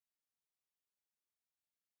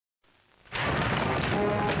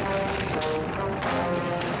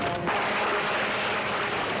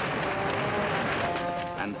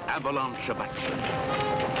avalanche of action.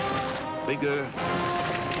 Bigger,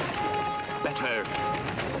 better,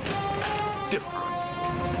 different.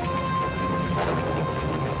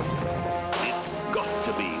 It's got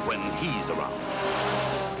to be when he's around.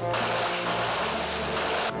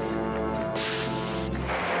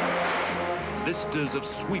 Vistas of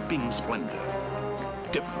sweeping splendor.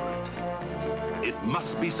 Different. It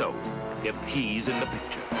must be so if he's in the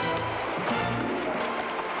picture.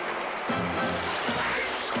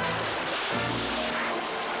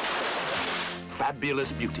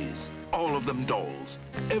 Fabulous beauties, all of them dolls,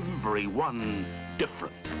 every one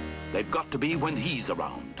different. They've got to be when he's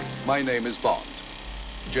around. My name is Bond,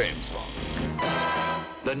 James Bond.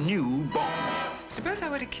 The new Bond. Suppose I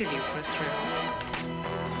were to kill you for a thrill.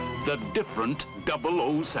 The different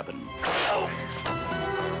 007.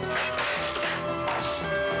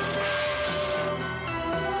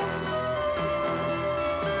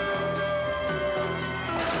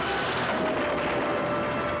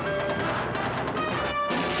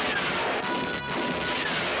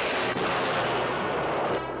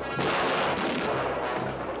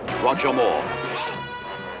 Roger Moore.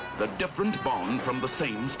 The different Bond from the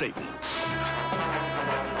same stable.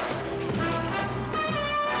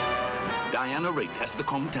 Diana Rigg as the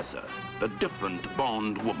Comtessa, the different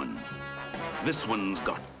Bond woman. This one's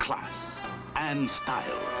got class and style.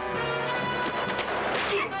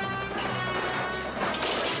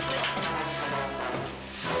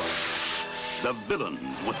 The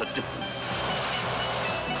villains with a difference.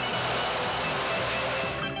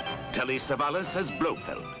 Telly Savalas as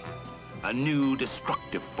Blofeld, a new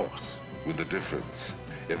destructive force. With a difference.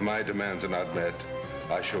 If my demands are not met,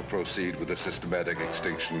 I shall proceed with the systematic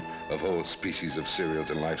extinction of whole species of cereals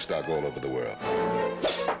and livestock all over the world.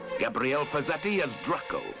 Gabrielle Fazzetti as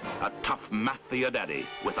Draco, a tough mafia daddy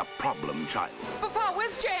with a problem child. Papa,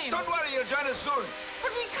 where's James? Don't worry, he'll join us soon.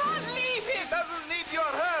 But we can't leave him. He doesn't need your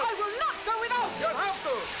help. I will not go without him. You'll have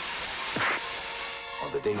to.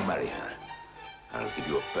 On the day you marry her, I'll give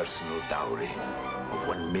you a personal dowry of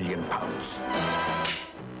 £1 million.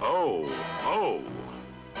 Oh.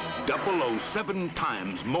 007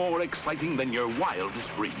 times more exciting than your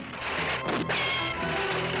wildest dreams.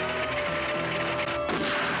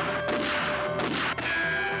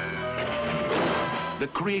 The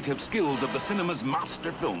creative skills of the cinema's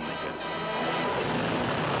master filmmakers.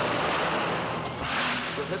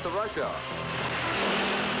 We'll hit the rush hour.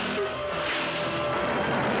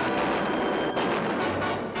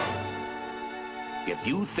 If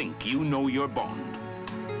you think you know your Bond,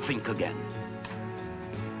 think again.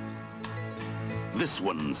 This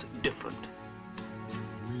one's different.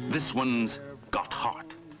 This one's got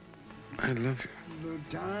heart. I love you.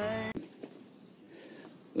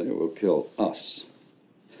 They will kill us.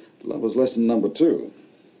 Love was lesson number 2.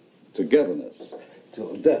 Togetherness.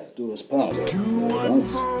 Till death do us part.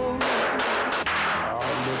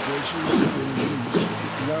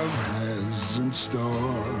 Love has in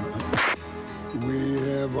store. We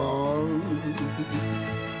have all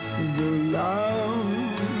the love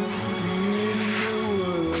in the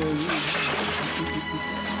world.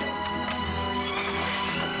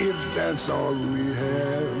 If that's all we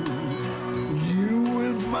have, you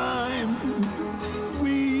will find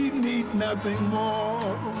we need nothing more.